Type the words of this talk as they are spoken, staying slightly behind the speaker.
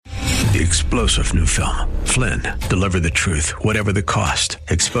the explosive new film, Flynn, Deliver the Truth, Whatever the Cost,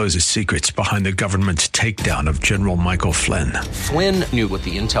 exposes secrets behind the government's takedown of General Michael Flynn. Flynn knew what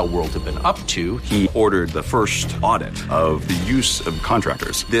the intel world had been up to. He ordered the first audit of the use of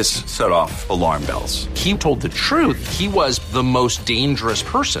contractors. This set off alarm bells. He told the truth. He was the most dangerous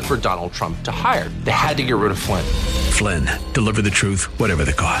person for Donald Trump to hire. They had to get rid of Flynn. Flynn, Deliver the Truth, Whatever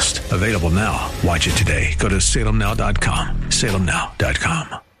the Cost. Available now. Watch it today. Go to salemnow.com.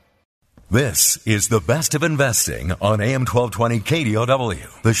 salemnow.com. This is the Best of Investing on AM 1220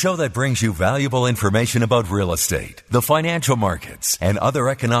 KDOW, the show that brings you valuable information about real estate, the financial markets, and other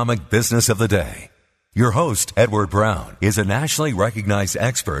economic business of the day. Your host, Edward Brown, is a nationally recognized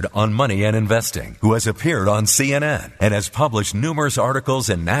expert on money and investing who has appeared on CNN and has published numerous articles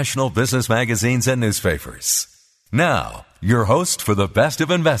in national business magazines and newspapers. Now, your host for the Best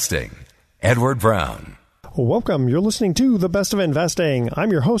of Investing, Edward Brown. Welcome. You're listening to The Best of Investing. I'm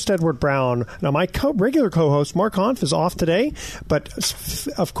your host, Edward Brown. Now, my regular co-host, Mark Hanf, is off today, but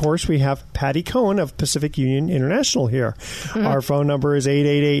of course, we have Patty Cohen of Pacific Union International here. Mm-hmm. Our phone number is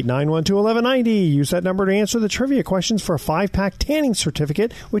 888-912-1190. Use that number to answer the trivia questions for a 5-pack tanning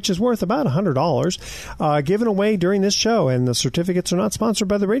certificate, which is worth about $100, given away during this show. And the certificates are not sponsored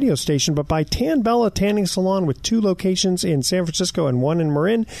by the radio station, but by Tan Bella Tanning Salon with 2 locations in San Francisco and 1 in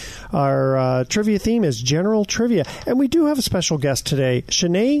Marin. Our trivia theme is General Trivia. And we do have a special guest today,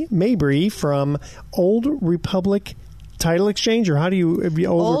 Shanae Mabry from Old Republic Title Exchange, or how do you...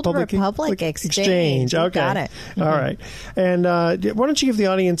 Old Republic Exchange. Okay. Got it. Mm-hmm. All right. And why don't you give the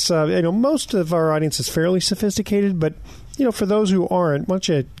audience... most of our audience is fairly sophisticated, but, for those who aren't, why don't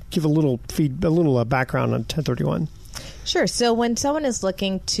you give a little background on 1031? Sure. So when someone is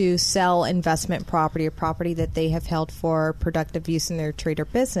looking to sell investment property or property that they have held for productive use in their trade or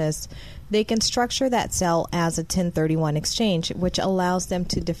business, they can structure that sale as a 1031 exchange, which allows them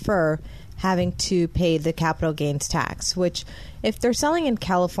to defer having to pay the capital gains tax, which if they're selling in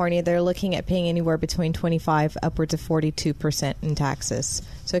California, they're looking at paying anywhere between 25 upwards of 42% in taxes.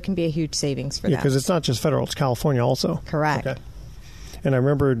 So it can be a huge savings for them. Yeah, because it's not just federal, it's California also. Correct. Okay. And I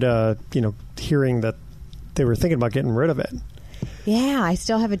remembered, hearing that they were thinking about getting rid of it. Yeah, I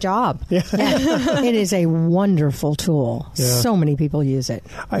still have a job. Yeah. It is a wonderful tool. Yeah. So many people use it.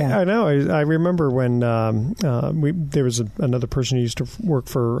 I know. I remember when there was another person who used to work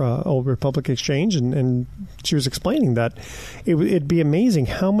for Old Republic Exchange, and she was explaining that it'd be amazing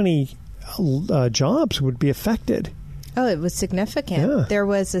how many jobs would be affected. Oh, it was significant. Yeah. There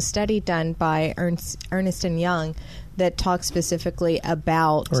was a study done by Ernst & Young that talks specifically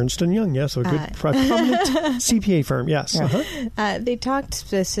about... Ernst & Young, yes, a good prominent CPA firm, yes. Yeah. Uh-huh. They talked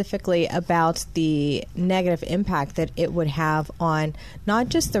specifically about the negative impact that it would have on not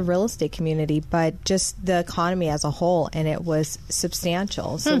just the real estate community, but just the economy as a whole, and it was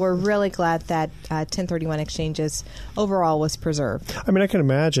substantial. So we're really glad that 1031 exchanges overall was preserved. I mean, I can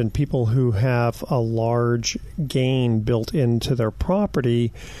imagine people who have a large gain built into their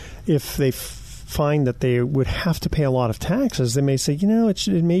property, if they find that they would have to pay a lot of taxes, they may say,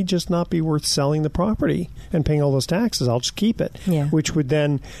 it may just not be worth selling the property and paying all those taxes. I'll just keep it, which would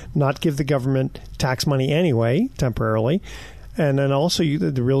then not give the government tax money anyway, temporarily. And then also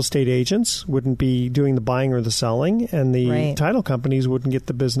the real estate agents wouldn't be doing the buying or the selling, and the title companies wouldn't get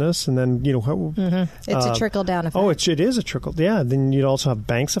the business. And then, it's a trickle-down effect. Oh, it is a trickle. Yeah. Then you'd also have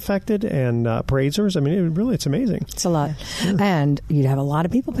banks affected and appraisers. I mean, it's amazing. It's a lot. Yeah. And you'd have a lot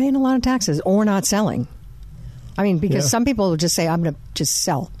of people paying a lot of taxes or not selling. I mean, because some people would just say, I'm going to just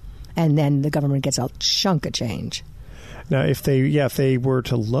sell. And then the government gets a chunk of change. Now, if they were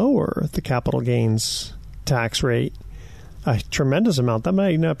to lower the capital gains tax rate a tremendous amount, that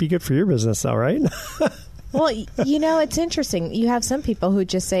might not be good for your business, though, right? Well, it's interesting. You have some people who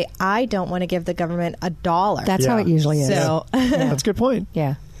just say, I don't want to give the government $1. That's how it usually is. So, that's a good point.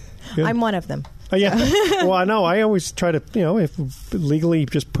 Yeah. Good. I'm one of them. Yeah. Well, I know. I always try to, if legally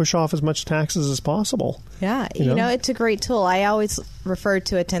just push off as much taxes as possible. Yeah. It's a great tool. I always refer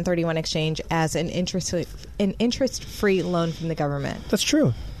to a 1031 exchange as an interest-free loan from the government. That's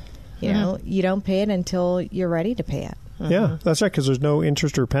true. You don't pay it until you're ready to pay it. Mm-hmm. Yeah, that's right, because there's no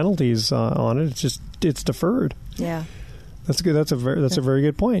interest or penalties on it. It's deferred. Yeah. That's good. That's a very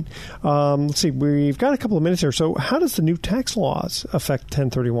good point. Let's see. We've got a couple of minutes here. So how does the new tax laws affect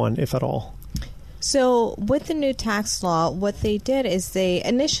 1031, if at all? So with the new tax law, what they did is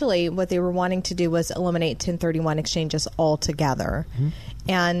what they were wanting to do was eliminate 1031 exchanges altogether. Mm-hmm.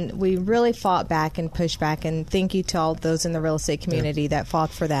 And we really fought back and pushed back, and thank you to all those in the real estate community that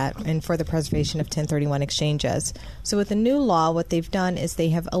fought for that and for the preservation of 1031 exchanges. So with the new law, what they've done is they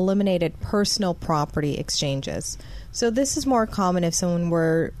have eliminated personal property exchanges. So this is more common if someone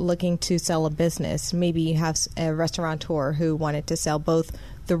were looking to sell a business. Maybe you have a restaurateur who wanted to sell both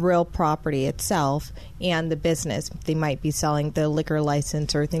the real property itself and the business. They might be selling the liquor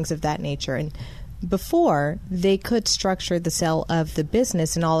license or things of that nature. And before, they could structure the sale of the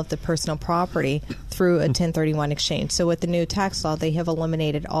business and all of the personal property through a 1031 exchange. So with the new tax law, they have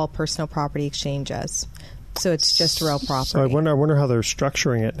eliminated all personal property exchanges. So it's just real property. So I wonder how they're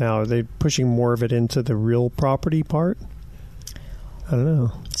structuring it now. Are they pushing more of it into the real property part? I don't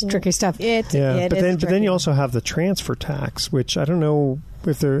know. It's tricky stuff. But then you also have the transfer tax, which I don't know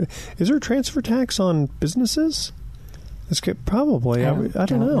if there is there a transfer tax on businesses. Probably. I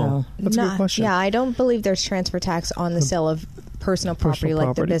don't know. That's a good question. Yeah, I don't believe there's transfer tax on the sale of personal property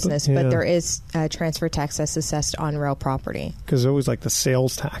like the business, but there is a transfer tax that's assessed on real property. Because it's always like the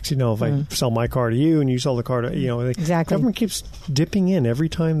sales tax. If I sell my car to you and you sell the car to, exactly. The government keeps dipping in every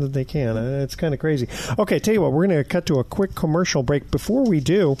time that they can. It's kind of crazy. Okay, tell you what, we're going to cut to a quick commercial break. Before we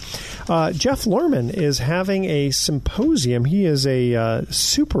do, Jeff Lerman is having a symposium. He is a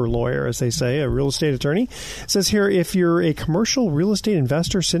super lawyer, as they say, a real estate attorney. It says here, if you're a commercial real estate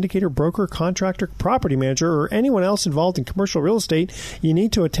investor, syndicator, broker, contractor, property manager, or anyone else involved in commercial real estate, you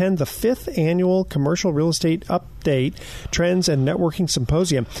need to attend the 5th annual Commercial Real Estate Update Trends and Networking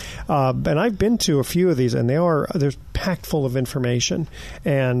Symposium. And I've been to a few of these, and they're packed full of information.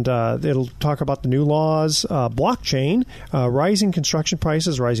 And it'll talk about the new laws, blockchain, rising construction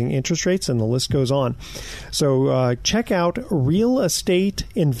prices, rising interest rates, and the list goes on. So check out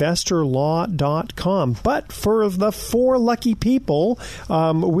realestateinvestorlaw.com. But for the 4 lucky people,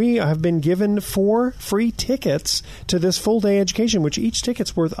 we have been given 4 free tickets to this full-day education, which each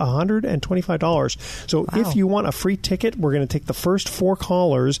ticket's worth $125. So if you want a free ticket, we're going to take the first 4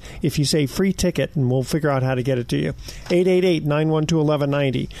 callers if you say free ticket, and we'll figure out how to get it to you.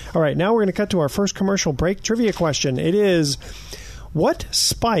 888-912-1190. All right, now we're going to cut to our first commercial break. Trivia question. It is, what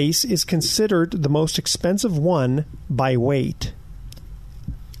spice is considered the most expensive one by weight?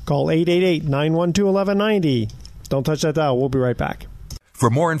 Call 888-912-1190. Don't touch that dial. We'll be right back. For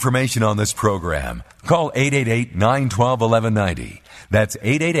more information on this program, call 888-912-1190. That's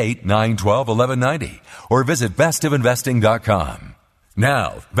 888-912-1190. Or visit bestofinvesting.com.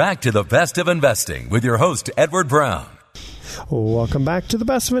 Now, back to the Best of Investing with your host, Edward Brown. Welcome back to the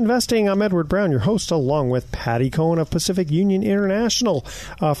Best of Investing. I'm Edward Brown, your host, along with Patty Cohen of Pacific Union International.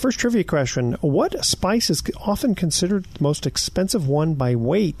 First trivia question. What spice is often considered the most expensive one by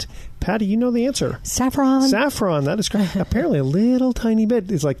weight? Patty, you know the answer. Saffron. Saffron, that is correct. Apparently a little tiny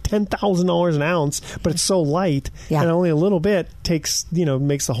bit is like $10,000 an ounce, but it's so light, and only a little bit makes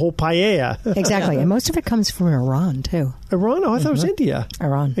the whole paella. Exactly, and most of it comes from Iran, too. Iran? Oh, I thought it was India.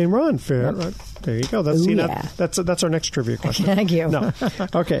 Iran. Fair. Yep. There you go. That's our next trivia question. Thank you. No.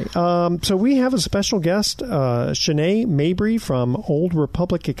 Okay. So we have a special guest, Shanae Mabry from Old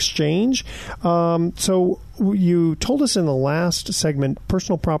Republic Exchange. So you told us in the last segment,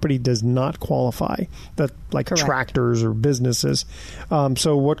 personal property does not qualify, like Correct. Tractors or businesses.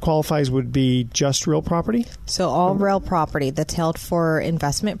 So what qualifies would be just real property? So all real property that's held for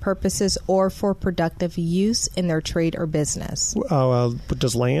investment purposes or for productive use in their trade or business. But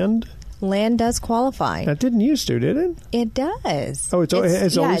does land? Land does qualify. That didn't used to, did it? It does. Oh, it's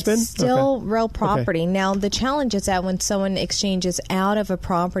always been? It's still real property. Okay. Now, the challenge is that when someone exchanges out of a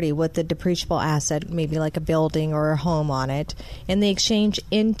property with a depreciable asset, maybe like a building or a home on it, and they exchange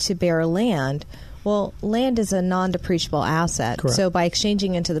into bare land, well, land is a non-depreciable asset. Correct. So by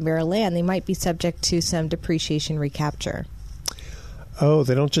exchanging into the bare land, they might be subject to some depreciation recapture. Oh,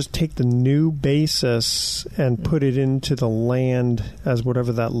 they don't just take the new basis and put it into the land as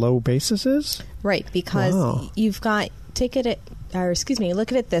whatever that low basis is? Right, because you've got, look at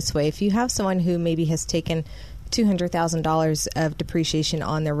it this way. If you have someone who maybe has taken $200,000 of depreciation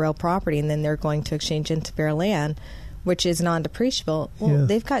on their real property and then they're going to exchange into bare land, which is non-depreciable,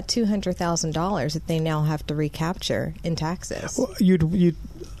 they've got $200,000 that they now have to recapture in taxes. Well,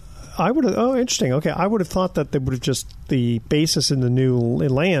 I would have. Oh, interesting. Okay, I would have thought that they would have just the basis in the new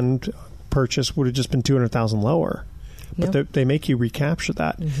land purchase would have just been $200,000 lower, but they make you recapture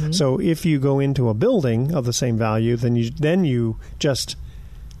that. Mm-hmm. So if you go into a building of the same value, then you just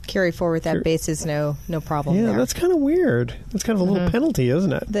carry forward that basis, no problem. Yeah, there. That's kind of weird. That's kind of a little penalty,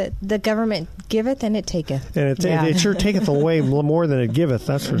 isn't it? The government giveth and it taketh, and it sure taketh away more than it giveth.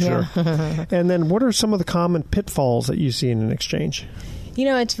 That's for sure. And then, what are some of the common pitfalls that you see in an exchange?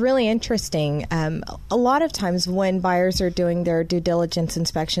 It's really interesting. A lot of times when buyers are doing their due diligence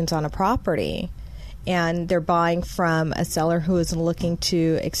inspections on a property and they're buying from a seller who is looking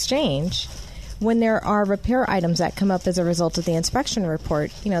to exchange, when there are repair items that come up as a result of the inspection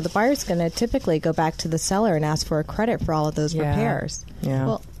report, the buyer's going to typically go back to the seller and ask for a credit for all of those repairs. Yeah.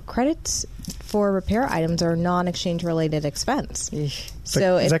 Well, credits for repair items are non-exchange related expense.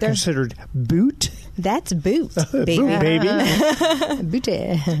 So is if that they're- considered boot? That's boot, baby. Boot, baby.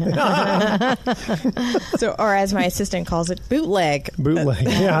 Booty. So, or as my assistant calls it, bootleg. Bootleg.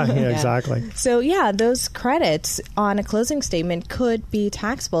 Yeah, exactly. So, yeah, those credits on a closing statement could be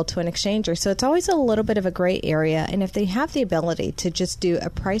taxable to an exchanger. So it's always a little bit of a gray area. And if they have the ability to just do a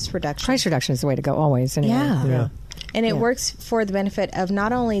price reduction. Price reduction is the way to go always. Anyway. Yeah. And it works for the benefit of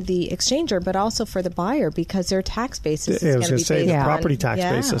not only the exchanger, but also for the buyer because their tax basis is going to be based the on property tax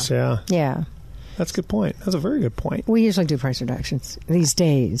basis. Yeah. Yeah. That's a good point. That's a very good point. We usually do price reductions these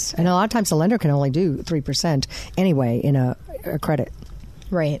days. And a lot of times the lender can only do 3% anyway in a credit.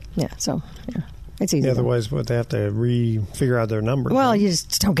 Right. Yeah. So, it's easy. Otherwise, they have to figure out their numbers. Well, right? you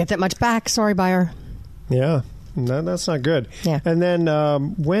just don't get that much back. Sorry, buyer. Yeah. No, that's not good. Yeah. And then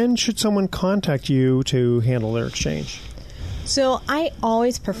when should someone contact you to handle their exchange? So I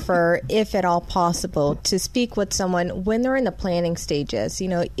always prefer, if at all possible, to speak with someone when they're in the planning stages.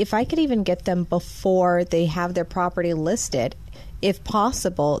 If I could even get them before they have their property listed, if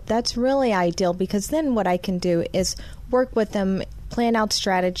possible, that's really ideal because then what I can do is work with them, plan out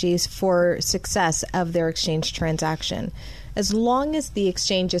strategies for success of their exchange transaction. As long as the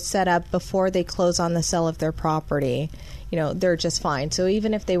exchange is set up before they close on the sale of their property, they're just fine. So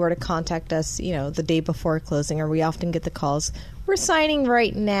even if they were to contact us, the day before closing, or we often get the calls, we're signing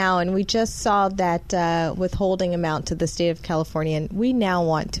right now, and we just saw that withholding amount to the state of California, and we now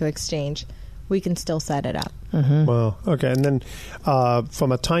want to exchange. We can still set it up. Mm-hmm. Well, okay. And then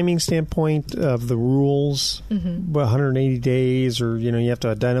from a timing standpoint of the rules, 180 days or, you have to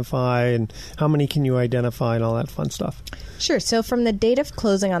identify, and how many can you identify and all that fun stuff? Sure. So from the date of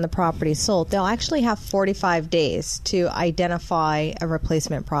closing on the property sold, they'll actually have 45 days to identify a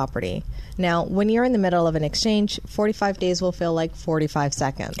replacement property. Now, when you're in the middle of an exchange, 45 days will feel like 45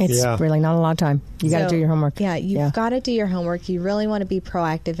 seconds. It's really not a lot of time. You got to do your homework. Yeah, you've got to do your homework. You really want to be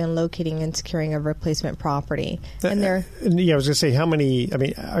proactive in locating and securing a replacement property. And I was going to say, how many,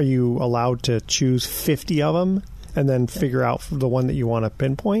 are you allowed to choose 50 of them and then figure out the one that you want to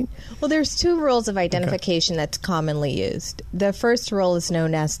pinpoint? Well, there's two rules of identification that's commonly used. The first rule is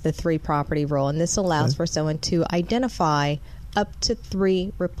known as the 3-property rule, and this allows for someone to identify up to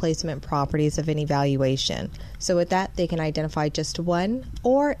 3 replacement properties of any valuation. So with that, they can identify just 1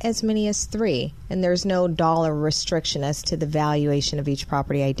 or as many as 3, and there's no dollar restriction as to the valuation of each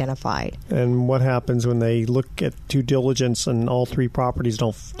property identified. And what happens when they look at due diligence and all 3 properties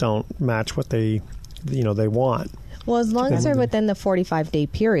don't match what they want? Well, as long as they're within the 45-day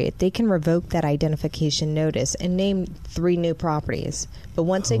period, they can revoke that identification notice and name 3 new properties. But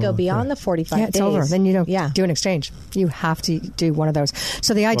once they go beyond the 45 days... it's over. Then you don't do an exchange. You have to do one of those.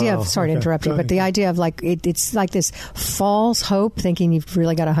 So the idea of... Sorry to interrupt you, but the idea of it's like this false hope, thinking you've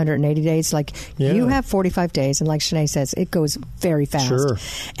really got 180 days. You have 45 days, and like Shanae says, it goes very fast. Sure.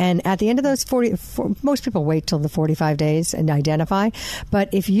 And at the end of those most people wait till the 45 days and identify.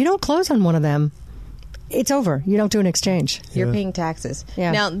 But if you don't close on one of them, it's over. You don't do an exchange. You're paying taxes.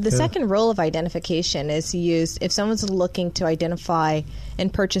 Yeah. Now, the second rule of identification is used if someone's looking to identify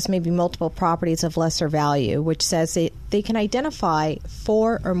and purchase maybe multiple properties of lesser value, which says they can identify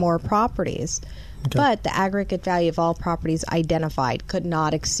 4 or more properties. Okay. But the aggregate value of all properties identified could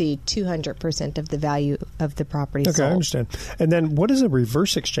not exceed 200% of the value of the property sold. Okay, I understand. And then what is a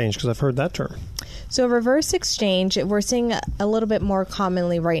reverse exchange? Because I've heard that term. So a reverse exchange, we're seeing a little bit more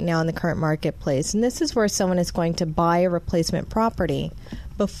commonly right now in the current marketplace. And this is where someone is going to buy a replacement property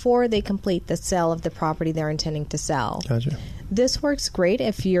before they complete the sale of the property they're intending to sell. Gotcha. This works great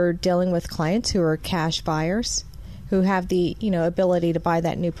if you're dealing with clients who are cash buyers, who have the ability to buy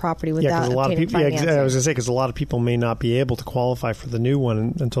that new property without obtaining financing. I was going to say, because a lot of people may not be able to qualify for the new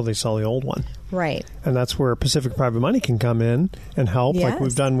one until they sell the old one. Right. And that's where Pacific Private Money can come in and help, like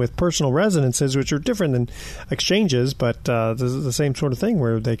we've done with personal residences, which are different than exchanges, but the same sort of thing,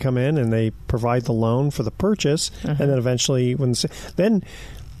 where they come in and they provide the loan for the purchase, and then eventually, then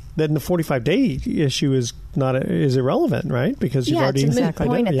the 45-day issue is irrelevant, right? Because you've already it's a moot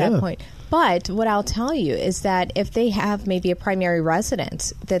point at that point. But what I'll tell you is that if they have maybe a primary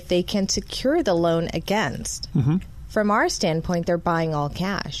residence that they can secure the loan against, from our standpoint, they're buying all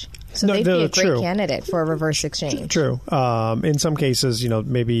cash. So they'd be a great candidate for a reverse exchange. True. In some cases,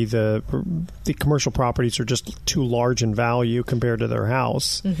 maybe the commercial properties are just too large in value compared to their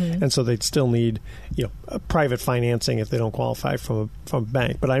house, and so they'd still need private financing if they don't qualify from a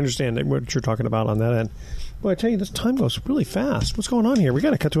bank. But I understand what you're talking about on that end. Well, I tell you, this time goes really fast. What's going on here? We got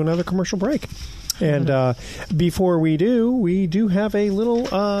to cut to another commercial break. And before we do have a little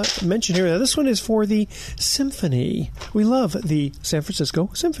mention here. Now, this one is for the symphony. We love the San Francisco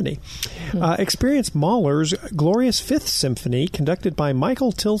Symphony. Experience Mahler's Glorious Fifth Symphony, conducted by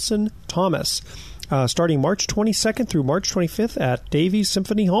Michael Tilson Thomas. Starting March 22nd through March 25th at Davies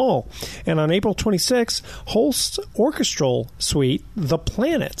Symphony Hall. And on April 26th, Holst's Orchestral Suite, The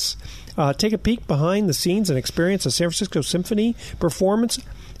Planets. Take a peek behind the scenes and experience a San Francisco Symphony performance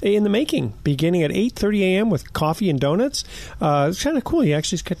in the making, beginning at 8:30 a.m. with coffee and donuts. It's kind of cool. You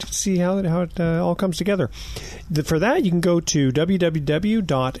actually get to see how it all comes together. For that, you can go to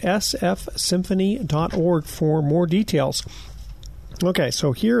www.sfsymphony.org for more details. Okay,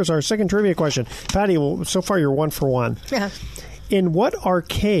 so here's our second trivia question. Patty, so far you're 1 for 1. Yeah. In what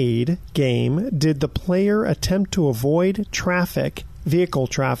arcade game did the player attempt to avoid vehicle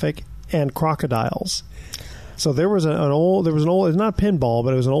traffic, and crocodiles? So there was an old, it's not pinball,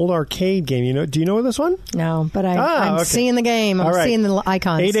 but it was an old arcade game. Do you know this one? No, but I'm seeing the game. I'm seeing the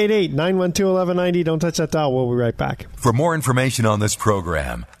icons. 888-912-1190. Don't touch that dial. We'll be right back. For more information on this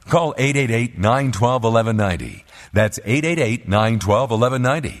program, call 888-912-1190. That's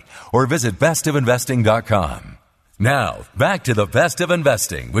 888-912-1190. Or visit bestofinvesting.com. Now, back to the Best of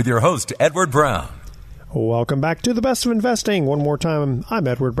Investing with your host, Edward Brown. Welcome back to the Best of Investing. One more time, I'm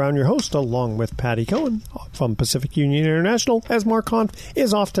Edward Brown, your host, along with Patty Cohen from Pacific Union International, as Mark Hanf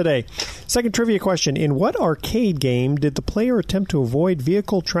is off today. Second trivia question. In what arcade game did the player attempt to avoid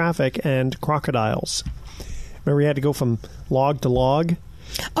vehicle traffic and crocodiles? Remember, you had to go from log to log?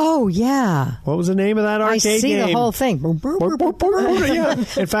 Oh, yeah. What was the name of that arcade game? I see the whole thing. Yeah.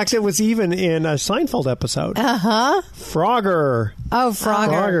 In fact, it was even in a Seinfeld episode. Uh-huh. Frogger. Oh,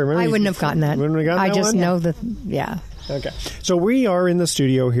 Frogger. I wouldn't have gotten that. Wouldn't have gotten that just one? know the... Yeah. Okay. So we are in the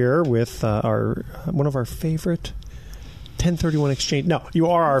studio here with one of our favorite 1031 Exchange. No, you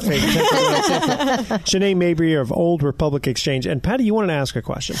are our favorite 1031 Exchange. Shanae Mabry of Old Republic Exchange. And Patty, you wanted to ask a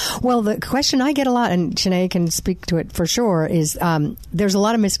question. Well, the question I get a lot, and Shanae can speak to it for sure, is there's a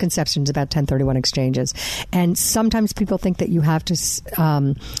lot of misconceptions about 1031 exchanges. And sometimes people think that you have to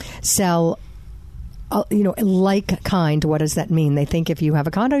sell like kind. What does that mean? They think if you have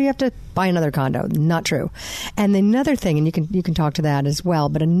a condo, you have to buy another condo. Not true. And another thing, and you can talk to that as well,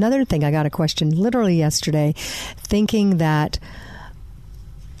 but another thing, I got a question literally yesterday thinking that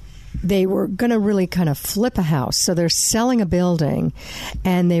they were going to really kind of flip a house. So they're selling a building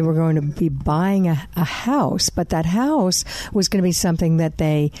and they were going to be buying a house, but that house was going to be something that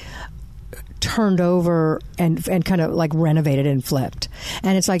they turned over and kind of like renovated and flipped.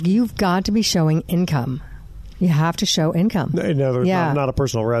 And it's like, you've got to be showing income. You have to show income. In other words, not a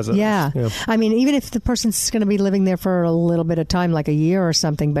personal residence. Yeah. I mean, even if the person's going to be living there for a little bit of time, like a year or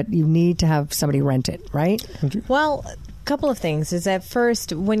something, but you need to have somebody rent it, right? Well, a couple of things is that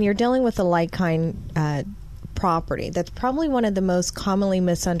first, when you're dealing with a like-kind property, that's probably one of the most commonly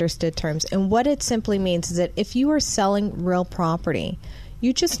misunderstood terms. And what it simply means is that if you are selling real property,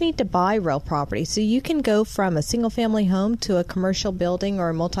 you just need to buy real property. So you can go from a single-family home to a commercial building or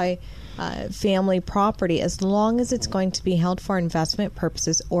a multi-family property as long as it's going to be held for investment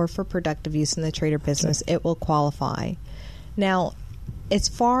purposes or for productive use in the trade or business. It will qualify. Now, as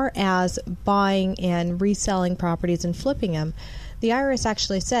far as buying and reselling properties and flipping them, the IRS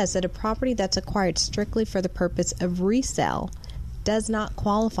actually says that a property that's acquired strictly for the purpose of resale does not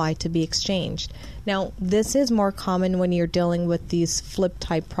qualify to be exchanged. Now, this is more common when you're dealing with these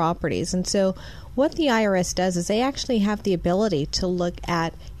flip-type properties. And so what the IRS does is they actually have the ability to look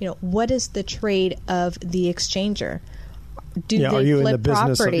at, what is the trade of the exchanger? Do they are you flip in the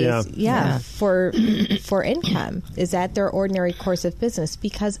business properties? For income? Is that their ordinary course of business?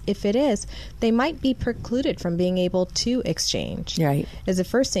 Because if it is, they might be precluded from being able to exchange. Right. Is the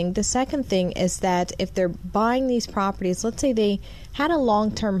first thing. The second thing is that if they're buying these properties, let's say they had a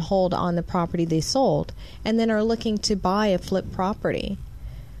long-term hold on the property they sold and then are looking to buy a flip property.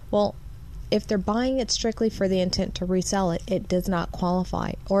 Well, if they're buying it strictly for the intent to resell it, it does not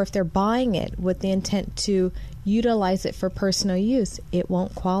qualify. Or if they're buying it with the intent to utilize it for personal use, it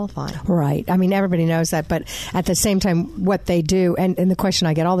won't qualify. Right. I mean, everybody knows that. But at the same time, what they do, and the question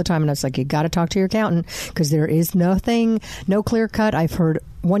I get all the time, and I was like, you got to talk to your accountant because there is no clear cut. I've heard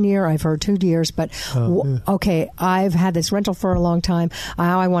 1 year, I've heard 2 years, but okay, I've had this rental for a long time.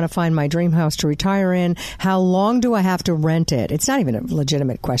 Now I want to find my dream house to retire in. How long do I have to rent it? It's not even a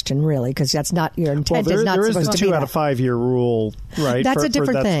legitimate question, really, because that's not your intent. Well, is not supposed to be the 2 out of 5 year rule, right? That's a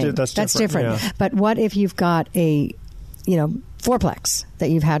different thing. That's different. Yeah. But what if you've got a, fourplex that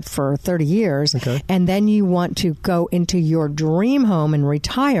you've had for 30 years, and then you want to go into your dream home and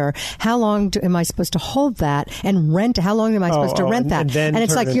retire? How long am I supposed to hold that and rent? How long am I supposed to rent that? And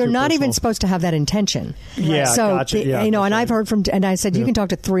it's like you're not even supposed to have that intention. Yeah, so gotcha. And I've heard from, and I said you can talk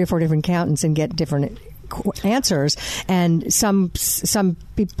to 3 or 4 different accountants and get different answers, and some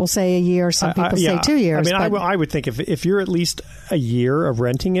people say a year, some people say 2 years. I mean, I would think if you're at least a year of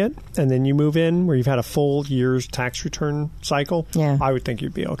renting it, and then you move in where you've had a full year's tax return cycle, I would think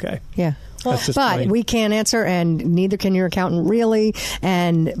you'd be okay. Yeah. But we can't answer, and neither can your accountant really.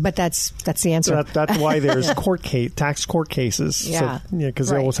 But that's the answer. That's why there's tax court cases. Yeah, because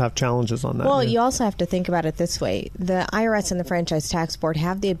they always have challenges on that. Well, you also have to think about it this way: the IRS and the Franchise Tax Board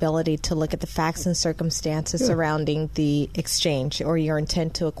have the ability to look at the facts and circumstances surrounding the exchange or your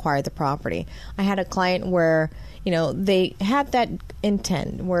intent to acquire the property. I had a client where they had that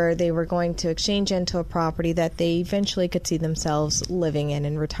intent where they were going to exchange into a property that they eventually could see themselves living in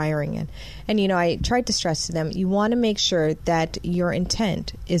and retiring in. And, I tried to stress to them, you want to make sure that your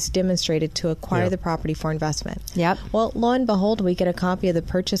intent is demonstrated to acquire the property for investment. Yep. Well, lo and behold, we get a copy of the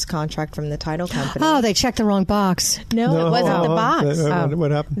purchase contract from the title company. Oh, they checked the wrong box. No, it wasn't the box.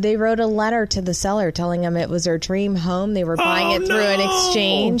 What happened? They wrote a letter to the seller telling them it was their dream home. They were buying it through an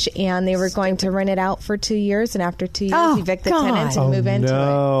exchange, and they were going to rent it out for 2 years, and after 2 years, evict the tenants and move into it.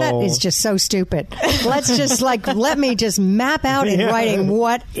 That is just so stupid. Let's just let me just map out in writing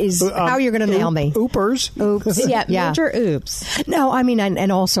what is how you're going to nail me. Oops. Yeah, major oops. No, I mean,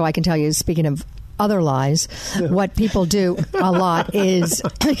 and also I can tell you, speaking of other lies, what people do a lot is,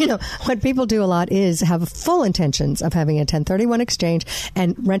 have full intentions of having a 1031 exchange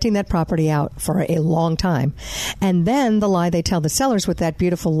and renting that property out for a long time. And then the lie they tell the sellers with that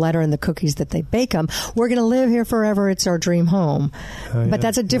beautiful letter and the cookies that they bake them, we're going to live here forever. It's our dream home. But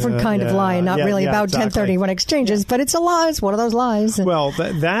that's a different kind of lie and not really about 1031 exchanges, but it's a lie. It's one of those lies. Well,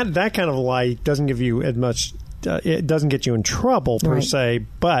 that kind of lie doesn't give you as much. It doesn't get you in trouble per se,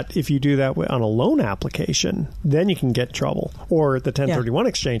 but if you do that on a loan application, then you can get in trouble. Or at the 1031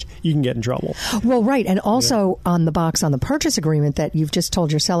 exchange, you can get in trouble. Well, right. And also on the box on the purchase agreement that you've just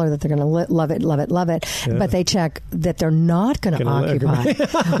told your seller that they're going to love it, but they check that they're not going to occupy.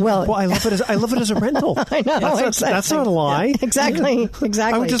 Well, I love it as a rental. I know. That's not a lie. Yeah, exactly.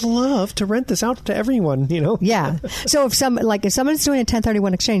 I would just love to rent this out to everyone, Yeah. So if someone's doing a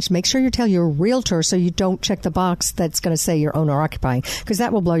 1031 exchange, make sure you tell your realtor so you don't check the box that's going to say you're owner occupying, because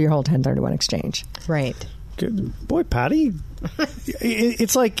that will blow your whole 1031 exchange. Right. Good. Boy, Patty,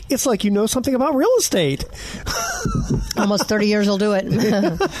 it's like you know something about real estate. Almost 30 years will do it.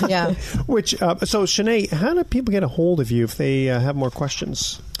 Yeah. So Shanae, how do people get a hold of you if they have more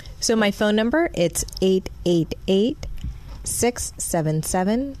questions? So my phone number, it's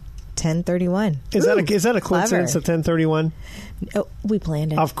 888-677-1031. Is that a coincidence of 1031? Oh, we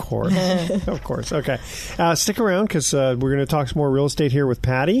planned it. Of course. Of course. Okay. Stick around because we're going to talk some more real estate here with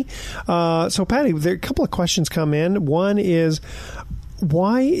Patty. So, Patty, there are a couple of questions come in. One is,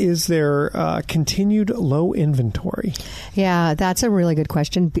 why is there continued low inventory? Yeah, that's a really good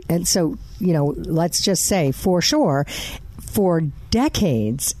question. And so, let's just say for sure, for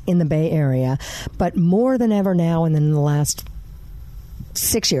decades in the Bay Area, but more than ever now and in the last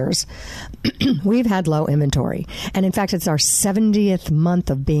 6 years, we've had low inventory. And in fact, it's our 70th month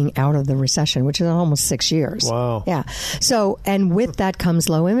of being out of the recession, which is almost 6 years. Wow. Yeah. So, and with that comes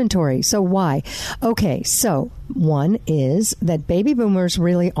low inventory. So why? Okay. So one is that baby boomers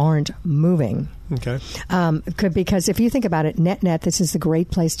really aren't moving. Okay. Because if you think about it, net, this is the great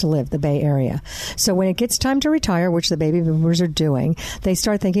place to live, the Bay Area. So when it gets time to retire, which the baby boomers are doing, they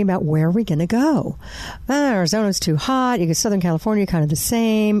start thinking about where are we going to go? Arizona's too hot. You get Southern California, kind of the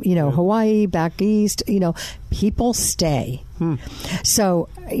same. Hawaii, back east. People stay. So,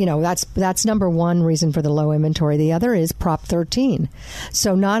 that's number one reason for the low inventory. The other is Prop 13.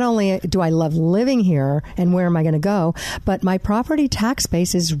 So not only do I love living here and where am I going to go, but my property tax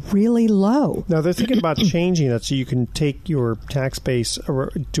base is really low. Now, they're thinking about changing that so you can take your tax base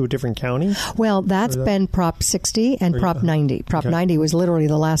to a different county? Well, that's been Prop 60 and Prop 90. Prop 90 was literally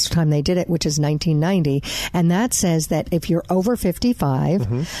the last time they did it, which is 1990. And that says that if you're over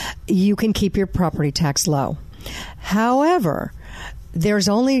 55, you can keep your property tax low. However, there's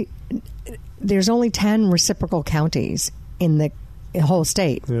only 10 reciprocal counties in the whole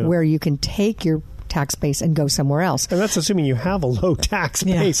state where you can take your tax base and go somewhere else. And that's assuming you have a low tax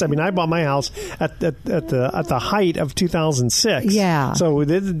base. I mean, I bought my house at the height of 2006. Yeah. So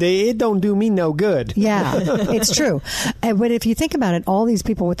it don't do me no good. Yeah, it's true. But if you think about it, all these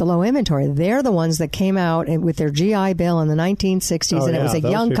people with the low inventory, they're the ones that came out with their GI Bill in the 1960s, and it was a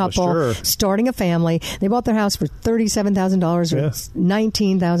young couple starting a family. They bought their house for $37,000 or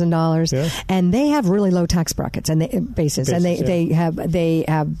 $19,000, and they have really low tax brackets and bases, and they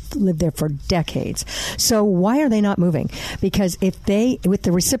have lived there for decades. So why are they not moving? Because with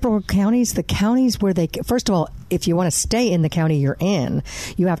the reciprocal counties, the counties where first of all, if you want to stay in the county you're in,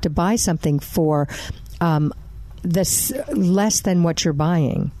 you have to buy something for this less than what you're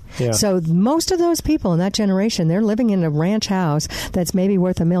buying. Yeah. So most of those people in that generation, they're living in a ranch house that's maybe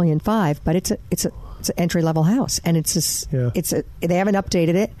worth $1.5 million, but it's an entry level house, and they haven't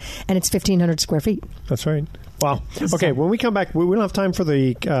updated it, and it's 1,500 square feet. That's right. Wow. Okay, when we come back, we don't have time for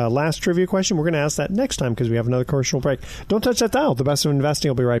the last trivia question. We're going to ask that next time because we have another commercial break. Don't touch that dial. The Best of Investing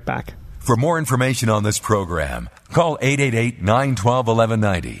will be right back. For more information on this program, call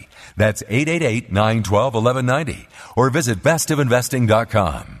 888-912-1190. That's 888-912-1190. Or visit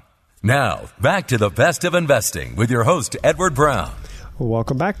bestofinvesting.com. Now, back to the Best of Investing with your host, Edward Brown.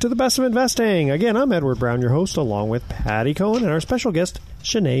 Welcome back to the Best of Investing. Again, I'm Edward Brown, your host, along with Patty Cohen and our special guest,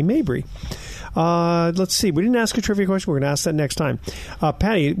 Shanae Mabry. Let's see. We didn't ask a trivia question. We're going to ask that next time.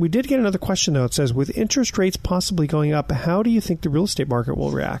 Patty, we did get another question, though. It says, with interest rates possibly going up, how do you think the real estate market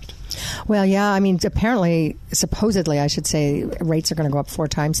will react? Well, yeah, I mean, supposedly, I should say, rates are going to go up 4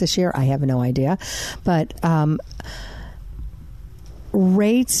 times this year. I have no idea. But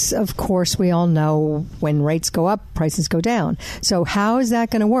rates, of course, we all know when rates go up, prices go down. So how is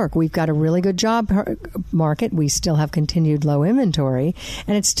that going to work? We've got a really good job market. We still have continued low inventory,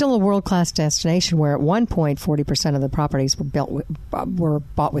 and it's still a world-class destination where at one point 40% of the properties were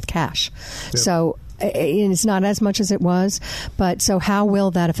bought with cash. Yep. So it's not as much as it was, but so how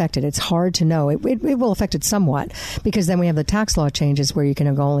will that affect it? It's hard to know. It will affect it somewhat because then we have the tax law changes where you can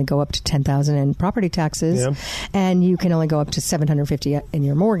only go up to $10,000 in property taxes, and you can only go up to $750 in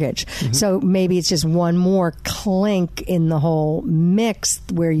your mortgage. Mm-hmm. So maybe it's just one more clink in the whole mix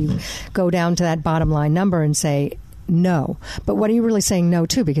where you go down to that bottom line number and say no. But what are you really saying no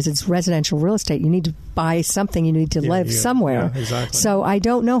to? Because it's residential real estate. You need to buy something. You need to live somewhere. Yeah, exactly. So I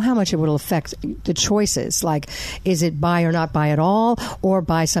don't know how much it will affect the choices. Like, is it buy or not buy at all, or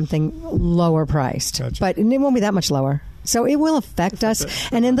buy something lower priced? Gotcha. But it won't be that much lower. So it will affect us,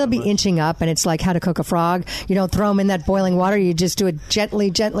 and then they'll be inching up, and it's like how to cook a frog. You don't throw them in that boiling water. You just do it gently,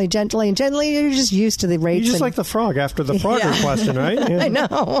 gently, gently, and gently. You're just used to the rates. You just like the frog after the Frogger question, right? Yeah. I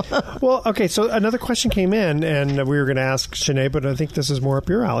know. Well, okay, so another question came in, and we were going to ask Shanae, but I think this is more up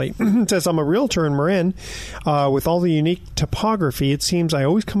your alley. It says, I'm a realtor in Marin. With all the unique topography, it seems I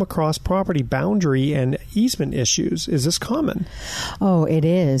always come across property boundary and easement issues. Is this common? Oh, it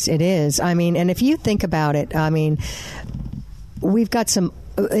is. It is. I mean, and if you think about it, I mean, we've got some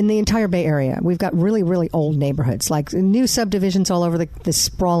in the entire Bay Area. We've got really, really old neighborhoods, like new subdivisions all over the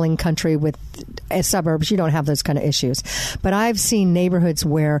sprawling country with suburbs. You don't have those kind of issues. But I've seen neighborhoods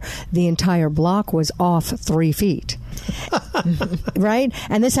where the entire block was off 3 feet. Right?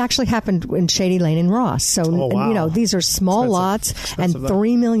 And this actually happened in Shady Lane in Ross. So, these are small lots and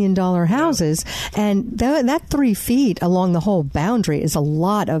 $3 million houses. Yeah. And that 3 feet along the whole boundary is a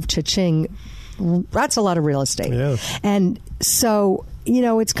lot of cha-ching. That's a lot of real estate. Yeah. And so,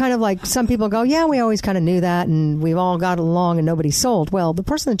 it's kind of like some people go, yeah, we always kind of knew that and we've all got along and nobody sold. Well, the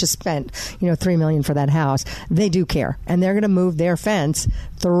person that just spent, $3 million for that house, they do care. And they're going to move their fence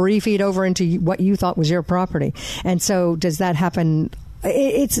 3 feet over into what you thought was your property. And so does that happen?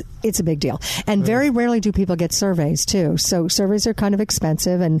 It's a big deal. And very rarely do people get surveys, too. So surveys are kind of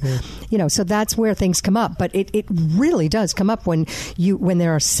expensive. And, so that's where things come up. But it really does come up when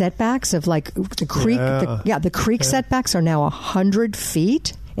there are setbacks of like the creek. The creek setbacks are now 100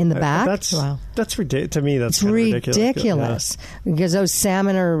 feet in the back. That's ridiculous. To me, that's ridiculous. Because those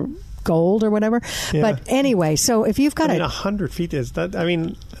salmon are gold or whatever. Yeah. But anyway, so if you've got 100 feet is that,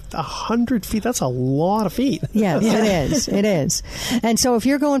 100 feet, that's a lot of feet. Yes, it is. And so if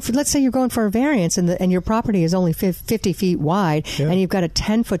you're let's say you're going for a variance and your property is only 50 feet wide and you've got a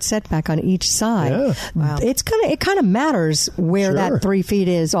 10-foot setback on each side, it kind of matters where that 3 feet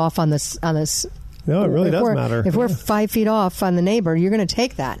is off on this No, it really does matter. If we're 5 feet off on the neighbor, you're going to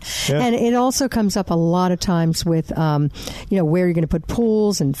take that. Yeah. And it also comes up a lot of times with, where you're going to put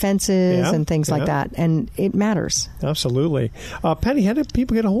pools and fences and things like that. And it matters. Absolutely. Patty, how do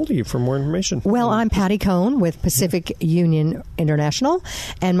people get a hold of you for more information? Well, I'm Patty Cohn with Pacific Union International,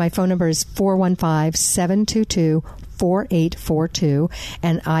 and my phone number is 415-722-4842,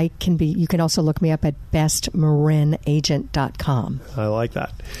 and you can also look me up at bestmarinagent.com. I like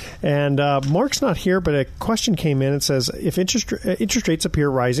that. And Mark's not here, but a question came in. It says, if interest rates appear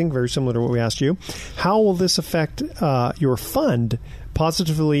rising, very similar to what we asked you, how will this affect your fund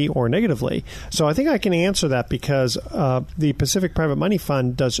positively or negatively? So I think I can answer that because the Pacific Private Money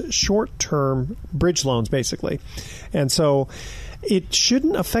Fund does short-term bridge loans, basically. And so it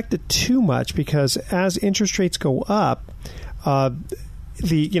shouldn't affect it too much because as interest rates go up,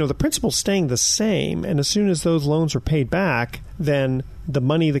 the principal's staying the same, and as soon as those loans are paid back, then the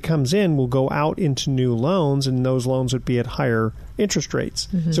money that comes in will go out into new loans, and those loans would be at higher interest rates.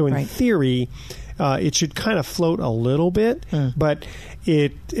 Mm-hmm, so in theory, it should kind of float a little bit, but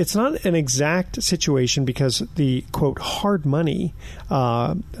it's not an exact situation because the, quote, hard money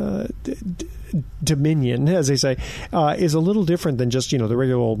dominion, as they say, is a little different than just, the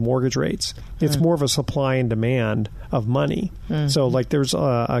regular old mortgage rates. It's more of a supply and demand of money. So like there's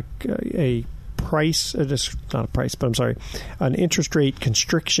a price, not a price, but I'm sorry, an interest rate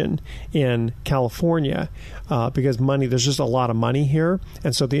constriction in California because there's just a lot of money here.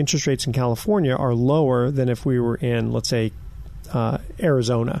 And so the interest rates in California are lower than if we were in, let's say,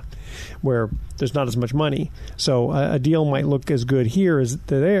 Arizona, where there's not as much money. So a deal might look as good here as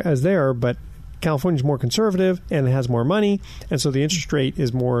there, but California's more conservative and it has more money, and so the interest rate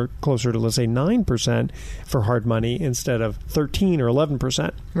is more closer to, let's say, 9% for hard money instead of 13 or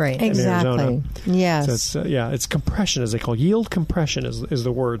 11%. Right, exactly. Yes. So it's compression, as they call it. Yield compression is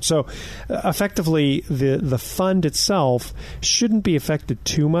the word. So effectively, the fund itself shouldn't be affected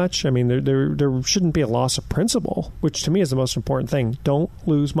too much. I mean, there shouldn't be a loss of principal, which to me is the most important thing. Don't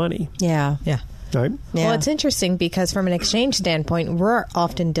lose money. Yeah. Right? Yeah. Well, it's interesting because from an exchange standpoint, we're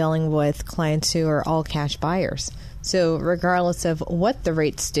often dealing with clients who are all cash buyers. So regardless of what the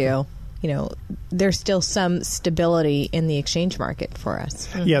rates do, there's still some stability in the exchange market for us.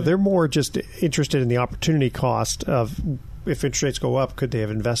 Mm-hmm. Yeah, they're more just interested in the opportunity cost of if interest rates go up, could they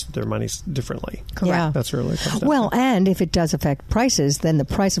have invested their money differently? Correct. Yeah. That's really comes down well, to. And if it does affect prices, then the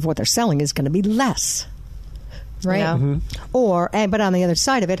price of what they're selling is going to be less. Right. Yeah. Mm-hmm. But on the other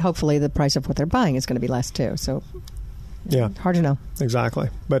side of it, hopefully the price of what they're buying is going to be less too. So, hard to know. Exactly.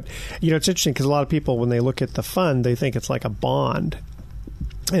 But it's interesting because a lot of people, when they look at the fund, they think it's like a bond.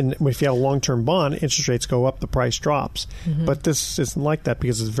 And if you have a long-term bond, interest rates go up, the price drops. Mm-hmm. But this isn't like that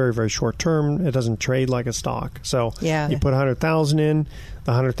because it's very, very short-term. It doesn't trade like a stock. So you put $100,000 in,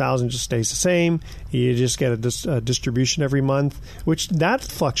 the $100,000 just stays the same. You just get a distribution every month, which that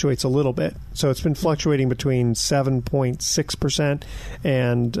fluctuates a little bit. So it's been fluctuating between 7.6%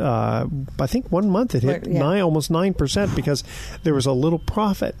 and I think 1 month it hit almost 9% because there was a little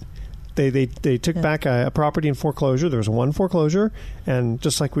profit. They took back a property in foreclosure. There was one foreclosure, and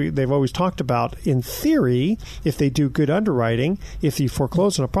just like they've always talked about, in theory, if they do good underwriting, if you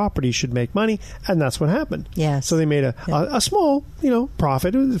foreclose on a property, you should make money, and that's what happened. Yes. So they made a small,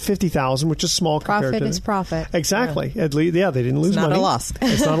 profit, $50,000, which is small compared to profit is profit. Exactly. At least, they didn't lose money. It's not a loss.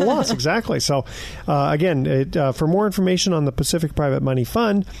 It's not a loss. Exactly. So, again, for more information on the Pacific Private Money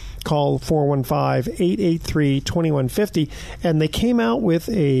Fund, call 415-883-2150, and they came out with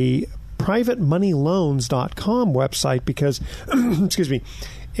a privatemoneyloans.com website because, excuse me,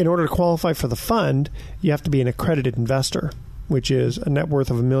 in order to qualify for the fund, you have to be an accredited investor, which is a net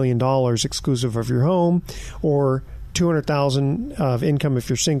worth of $1 million exclusive of your home, or $200,000 of income if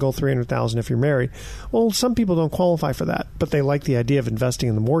you're single, $300,000 if you're married. Well, some people don't qualify for that, but they like the idea of investing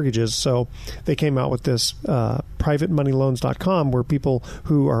in the mortgages, so they came out with this privatemoneyloans.com where people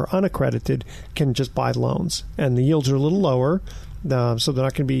who are unaccredited can just buy loans, and the yields are a little lower. So they're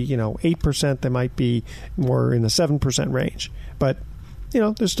not going to be, 8%. They might be more in the 7% range. But,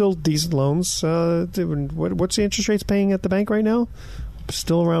 there's still decent loans. What's the interest rates paying at the bank right now?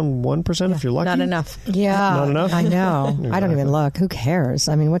 Still around 1% if you're lucky. Not enough. Yeah. Not enough? I know. Exactly. I don't even look. Who cares?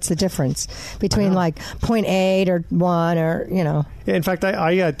 I mean, what's the difference between like 0.8 or 1 or, Yeah, in fact,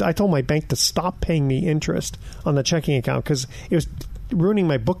 I told my bank to stop paying me interest on the checking account because it was ruining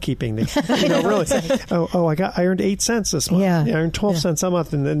my bookkeeping. Really. I earned 8 cents this month. Yeah. I earned 12 cents a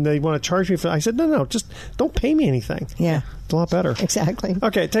month, and then they want to charge me for. I said, no, just don't pay me anything. Yeah, it's a lot better. Exactly.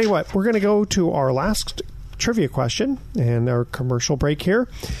 Okay, tell you what, we're going to go to our last trivia question and our commercial break here.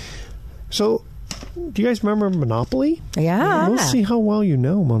 So, Do you guys remember Monopoly? Yeah. We'll see how well you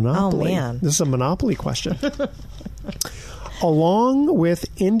know Monopoly. Oh, man. This is a Monopoly question. Along with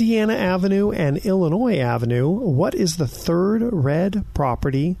Indiana Avenue and Illinois Avenue, what is the third red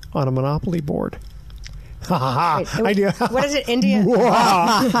property on a Monopoly board? What is it, India?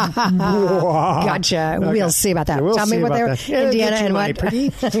 Gotcha. Okay. We'll see about that. Yeah, we'll Tell me see what about they were. that. Yeah, Indiana get you and money, what? pretty.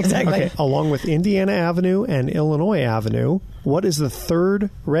 Exactly. Okay, along with Indiana Avenue and Illinois Avenue, what is the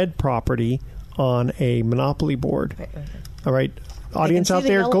third red property on a Monopoly board? All right, audience out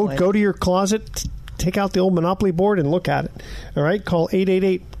there, go to your closet, take out the old Monopoly board and look at it. All right, call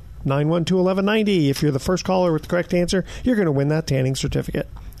 888-912-1190. If you're the first caller with the correct answer, you're going to win that tanning certificate.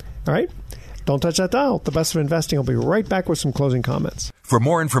 All right? Don't touch that dial. The Best of Investing will be right back with some closing comments. For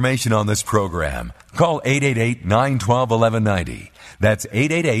more information on this program, call 888-912-1190. That's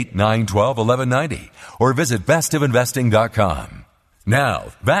 888-912-1190. Or visit bestofinvesting.com. Now,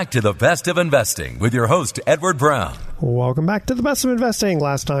 back to the Best of Investing with your host, Edward Brown. Welcome back to the Best of Investing.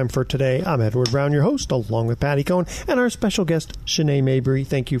 Last time for today, I'm Edward Brown, your host, along with Patty Cohen and our special guest, Shanae Mabry.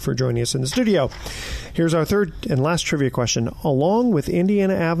 Thank you for joining us in the studio. Here's our third and last trivia question. Along with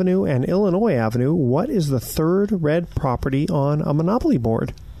Indiana Avenue and Illinois Avenue, what is the third red property on a Monopoly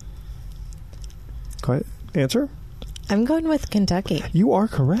board? Answer? I'm going with Kentucky. You are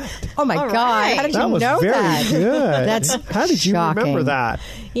correct. Oh, my God. Right. How did That you was know very that? good. That's How did you shocking. remember that?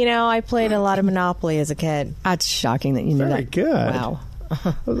 You know, I played a lot of Monopoly as a kid. That's shocking that you knew Very that. good. Wow. I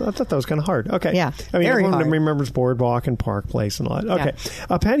thought that was kind of hard. Okay. Yeah, I mean, very everyone hard. remembers Boardwalk and Park Place and all that. Okay.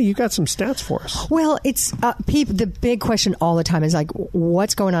 Yeah. Patty, you got some stats for us. Well, it's the big question all the time is like,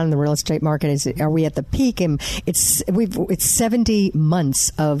 what's going on in the real estate market? Are we at the peak? And it's 70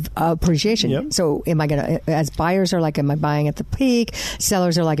 months of appreciation. Yep. So, am I going to? As buyers are like, am I buying at the peak?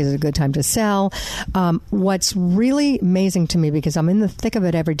 Sellers are like, is it a good time to sell? What's really amazing to me, because I'm in the thick of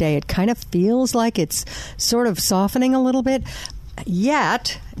it every day, it kind of feels like it's sort of softening a little bit.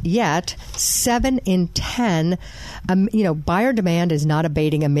 Yet 7 in 10, buyer demand is not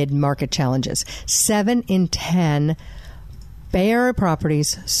abating amid market challenges. 7 in 10 Bay Area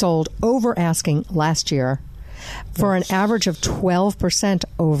properties sold over asking last year for an average of 12%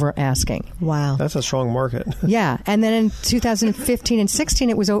 over asking. Wow. That's a strong market. Yeah, and then in 2015 and 16,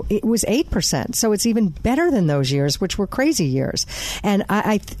 it was 8%. So it's even better than those years, which were crazy years. And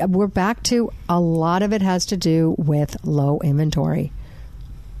we're back to a lot of it has to do with low inventory.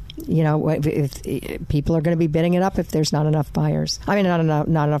 You know, if people are going to be bidding it up if there's not enough buyers. I mean, not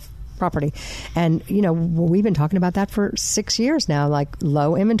enough property. And, we've been talking about that for 6 years now, like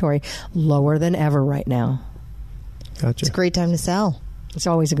low inventory, lower than ever right now. Gotcha. It's a great time to sell. It's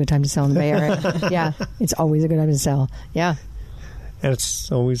always a good time to sell in the Bay Area. Yeah, it's always a good time to sell. Yeah. And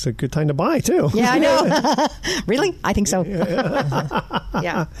it's always a good time to buy, too. Yeah, I know. Really? I think so.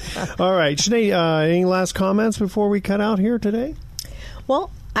 Yeah. All right. Shanae, any last comments before we cut out here today?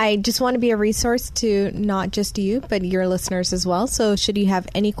 Well, I just want to be a resource to not just you, but your listeners as well. So should you have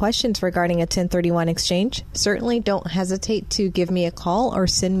any questions regarding a 1031 exchange, certainly don't hesitate to give me a call or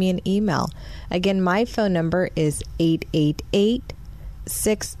send me an email. Again, my phone number is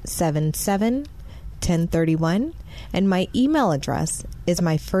 888-677-1031. And my email address is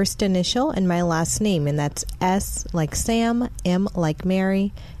my first initial and my last name. And that's S like Sam, M like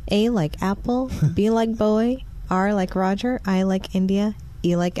Mary, A like Apple, B like Boy, R like Roger, I like India,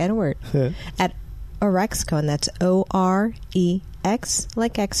 E like Edward, at Orexco, and that's OREX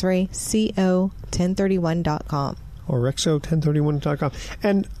like X-ray, CO1031.com. Orexco1031.com.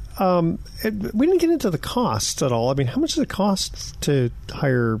 And we didn't get into the costs at all. I mean, how much does it cost to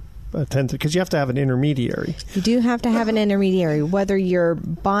hire a 10? Because you have to have an intermediary. You do have to have an intermediary. Whether you're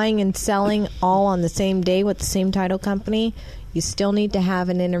buying and selling all on the same day with the same title company, you still need to have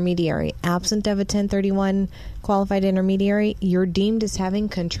an intermediary. Absent of a 1031 qualified intermediary, you're deemed as having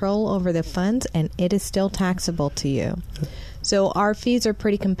control over the funds, and it is still taxable to you. So our fees are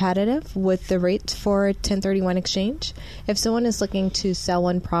pretty competitive with the rates for a 1031 exchange. If someone is looking to sell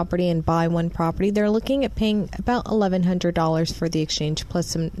one property and buy one property, they're looking at paying about $1,100 for the exchange plus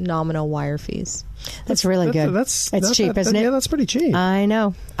some nominal wire fees. That's really good. That's cheap, isn't it? Yeah, that's pretty cheap. I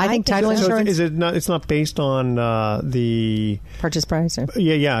know. I think title insurance. Is it not? It's not based on the purchase price. Or?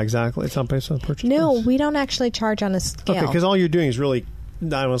 Yeah, exactly. It's not based on purchase. No, price. We don't actually charge on a scale. Okay, because all you're doing is really. I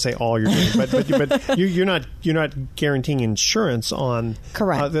don't want to say all you're doing, but you're not guaranteeing insurance on.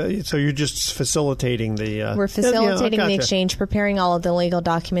 Correct. So you're just facilitating the. We're facilitating gotcha. the exchange, preparing all of the legal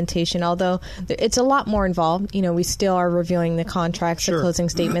documentation. Although it's a lot more involved, we still are reviewing the contracts, Sure. the closing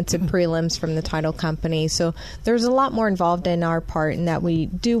statements, and prelims from the title company. So there's a lot more involved in our part, in that we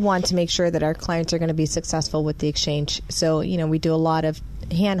do want to make sure that our clients are going to be successful with the exchange. So we do a lot of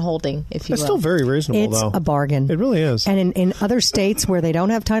hand-holding, if you will. It's still very reasonable, though. It's a bargain. It really is. And in other states where they don't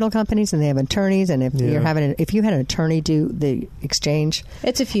have title companies and they have attorneys, and if you had an attorney do the exchange,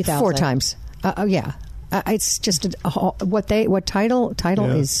 it's a few thousand. 4 times. It's just what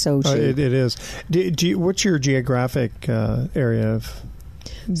title is so cheap. It is. What's your geographic area of?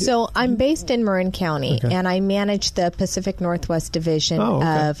 So I'm based in Marin County, and I manage the Pacific Northwest Division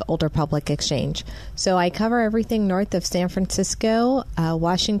of Old Republic Exchange. So I cover everything north of San Francisco,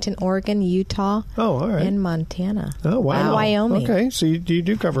 Washington, Oregon, Utah, and Montana. Oh, wow. And Wyoming. Okay, so you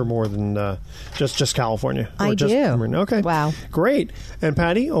do cover more than just California. I do. Okay. Wow. Great. And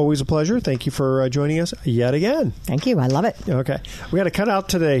Patty, always a pleasure. Thank you for joining us yet again. Thank you. I love it. Okay. We got to cut out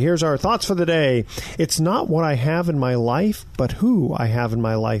today. Here's our thoughts for the day. It's not what I have in my life, but who I have in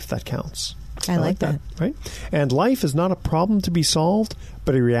my life that counts. I like that. Right? And life is not a problem to be solved,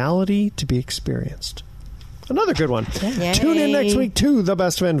 but a reality to be experienced. Another good one. Yay. Tune in next week to The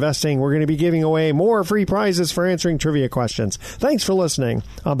Best of Investing. We're going to be giving away more free prizes for answering trivia questions. Thanks for listening.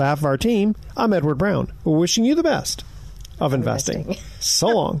 On behalf of our team, I'm Edward Brown, wishing you the best of investing. So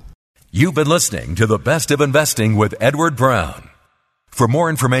long. You've been listening to The Best of Investing with Edward Brown. For more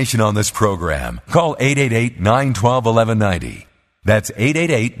information on this program, call 888-912-1190. That's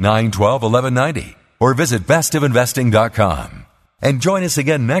 888-912-1190. Or visit bestofinvesting.com. And join us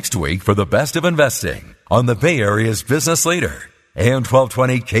again next week for The Best of Investing on the Bay Area's business leader, AM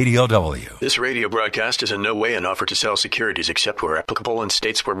 1220 KDOW. This radio broadcast is in no way an offer to sell securities except where applicable in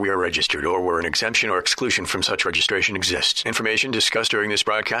states where we are registered or where an exemption or exclusion from such registration exists. Information discussed during this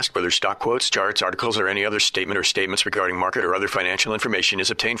broadcast, whether stock quotes, charts, articles, or any other statement or statements regarding market or other financial information, is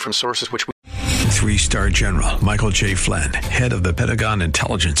obtained from sources which we... 3-star General Michael J. Flynn, head of the Pentagon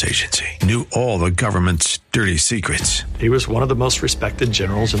Intelligence Agency, knew all the government's dirty secrets. He was one of the most respected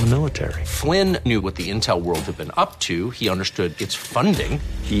generals in the military. Flynn knew what the intel world had been up to. He understood its funding.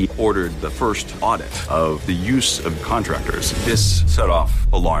 He ordered the first audit of the use of contractors. This set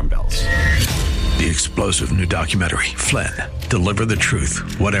off alarm bells. The explosive new documentary, Flynn, Deliver the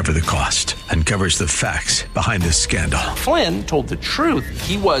Truth, Whatever the Cost, uncovers the facts behind this scandal. Flynn told the truth.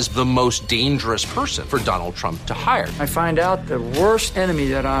 He was the most dangerous person for Donald Trump to hire. I find out the worst enemy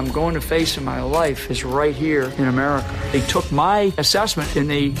that I'm going to face in my life is right here in America. They took my assessment and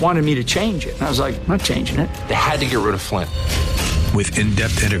they wanted me to change it. And I was like, I'm not changing it. They had to get rid of Flynn. With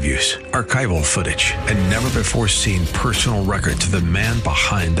in-depth interviews, archival footage, and never-before-seen personal records of the man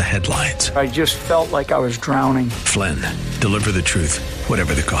behind the headlines. I just felt like I was drowning. Flynn, Deliver the Truth,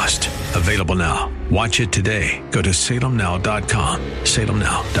 Whatever the Cost. Available now. Watch it today. Go to salemnow.com.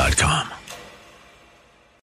 salemnow.com.